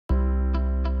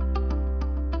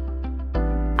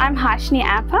I'm Hashni.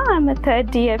 I'm a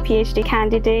third-year PhD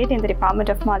candidate in the Department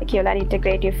of Molecular and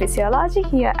Integrative Physiology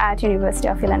here at University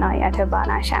of Illinois at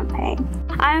Urbana-Champaign.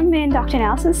 I am in Dr.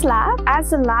 Nelson's lab.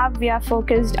 As a lab, we are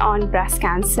focused on breast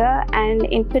cancer and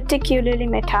in particularly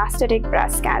metastatic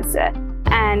breast cancer.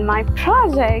 And my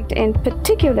project in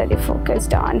particularly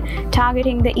focused on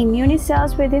targeting the immune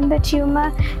cells within the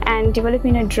tumor and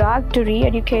developing a drug to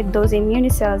re-educate those immune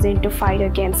cells into fight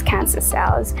against cancer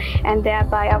cells. And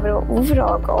thereby our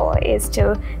overall goal is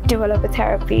to develop a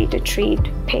therapy to treat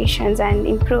patients and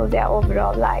improve their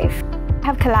overall life. I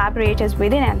have collaborators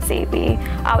within MCB,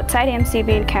 outside MCB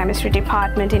in chemistry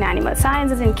department, in animal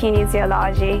sciences, in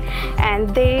kinesiology,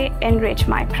 and they enrich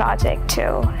my project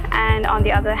too. And on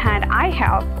the other hand, I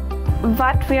help.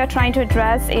 What we are trying to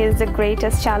address is the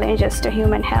greatest challenges to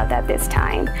human health at this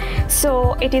time.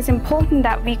 So it is important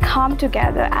that we come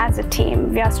together as a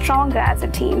team. We are stronger as a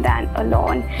team than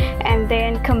alone, and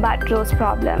then combat those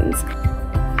problems.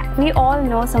 We all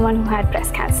know someone who had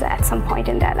breast cancer at some point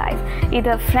in their life.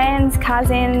 Either friends,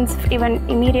 cousins, even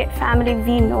immediate family,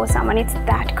 we know someone. It's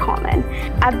that common.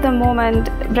 At the moment,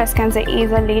 breast cancer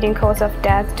is a leading cause of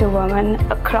death to women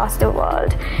across the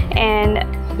world. And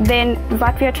then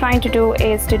what we are trying to do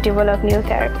is to develop new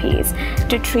therapies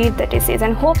to treat the disease.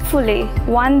 And hopefully,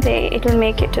 one day it will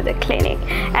make it to the clinic.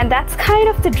 And that's kind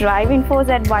of the driving force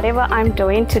that whatever I'm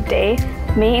doing today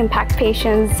may impact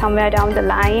patients somewhere down the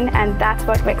line, and that's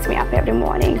what wakes me up every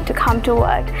morning to come to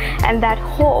work, and that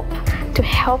hope to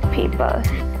help people.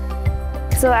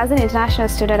 So as an international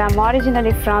student, I'm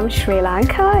originally from Sri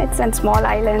Lanka. It's a small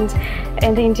island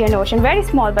in the Indian Ocean, very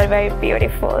small but very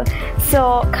beautiful.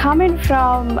 So coming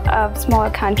from a small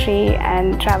country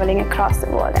and traveling across the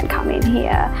world and coming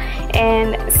here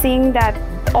and seeing that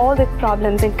all the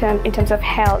problems in terms of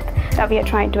health that we are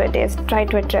trying to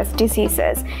address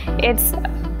diseases, it's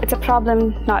a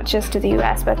problem not just to the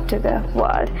US but to the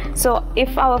world. So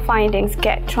if our findings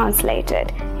get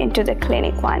translated into the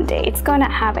clinic one day, it's going to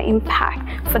have an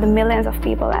impact for the millions of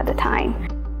people at the time.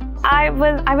 I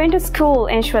went to school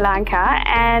in Sri Lanka,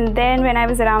 and then when I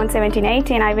was around 17,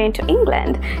 18, I went to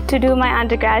England to do my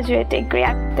undergraduate degree.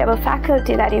 There were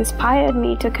faculty that inspired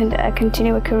me to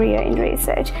continue a career in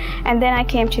research. And then I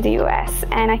came to the US,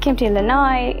 and I came to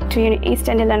Illinois, to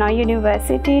Eastern Illinois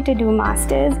University to do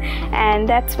masters, and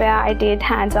that's where I did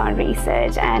hands-on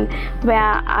research and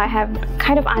where I have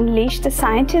kind of unleashed the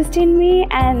scientist in me.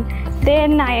 And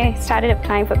then I started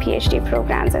applying for PhD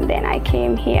programs, and then I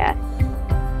came here.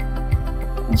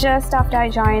 Just after I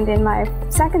joined in my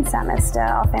second semester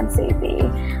of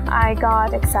MCB, I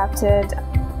got accepted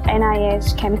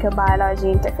NIH Chemical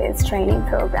Biology Interface Training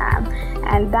Program,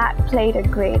 and that played a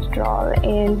great role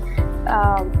in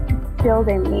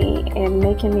building me, in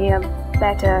making me a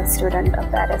better student, a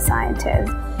better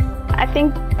scientist. I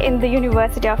think in the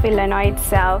University of Illinois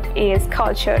itself is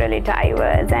culturally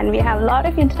diverse, and we have a lot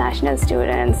of international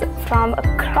students from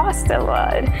across the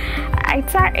world.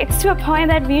 It's to a point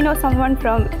that we know someone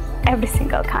from every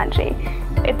single country.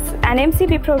 An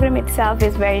MCB program itself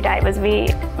is very diverse. We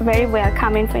very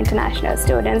welcoming for international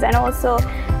students, and also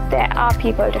there are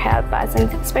people to help us,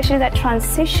 and especially that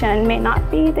transition may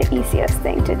not be the easiest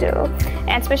thing to do,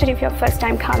 and especially if you're first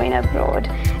time coming abroad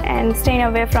and staying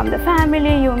away from the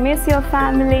family, you miss your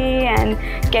family and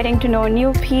getting to know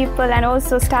new people, and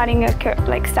also starting a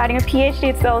PhD,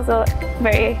 it's also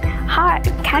very hard.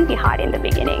 It can be hard in the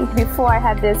beginning. Before I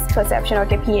had this perception,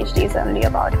 okay, PhD is only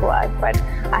about work, but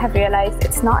I have realized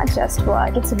it's not just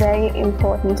work. It's very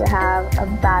important to have a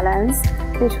balance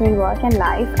between work and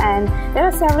life, and there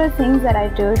are several things that I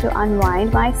do to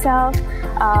unwind myself.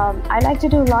 I like to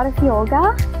do a lot of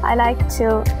yoga. I like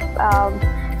to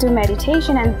do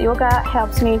meditation, and yoga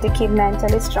helps me to keep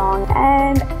mentally strong,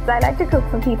 and I like to cook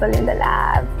for people in the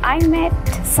lab. I met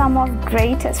some of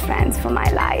greatest friends for my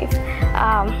life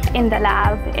in the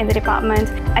lab, in the department.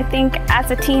 I think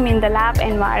as a team in the lab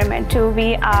environment too,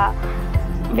 we are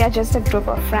just a group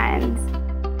of friends.